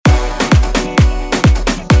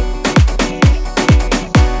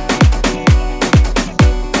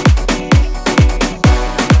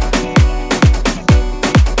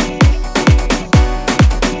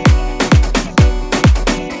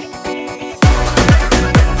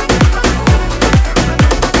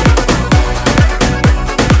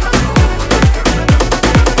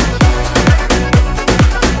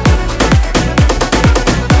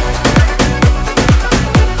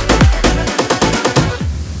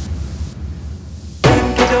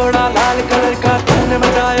जोड़ा लाल कलर का तुमने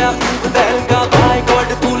मचाया दहल का भाई गॉड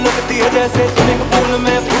तू लगती है जैसे स्विमिंग पूल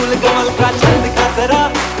में फूल कमल का छल दिखा जरा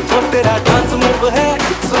जो तेरा डांस मूव है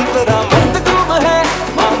सुन तेरा मस्त ग्रूव है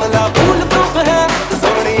मामला फूल प्रूफ है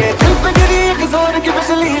सोनिए दिल पे गिरी एक जोर की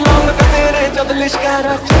बिजली लौंग का तेरे जब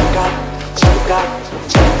लिश्कारा चमका चमका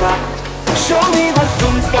चमका Show me what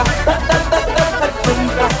tumka da da da da da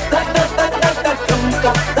tumka da da da da da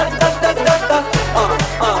tumka da da da da da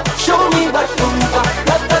Show me what tumka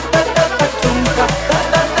da da da da da tumka da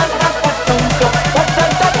da da da da tumka da da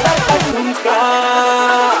da da da tumka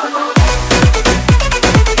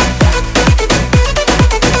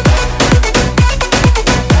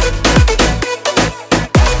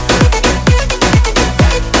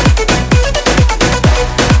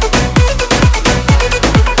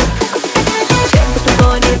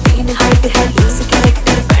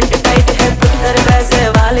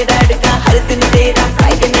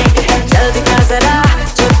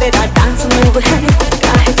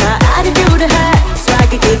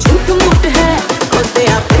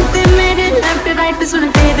सुन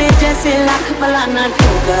तेरे जैसे लाख पलाना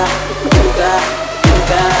ठुका ठुका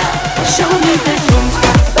ठुका Show me the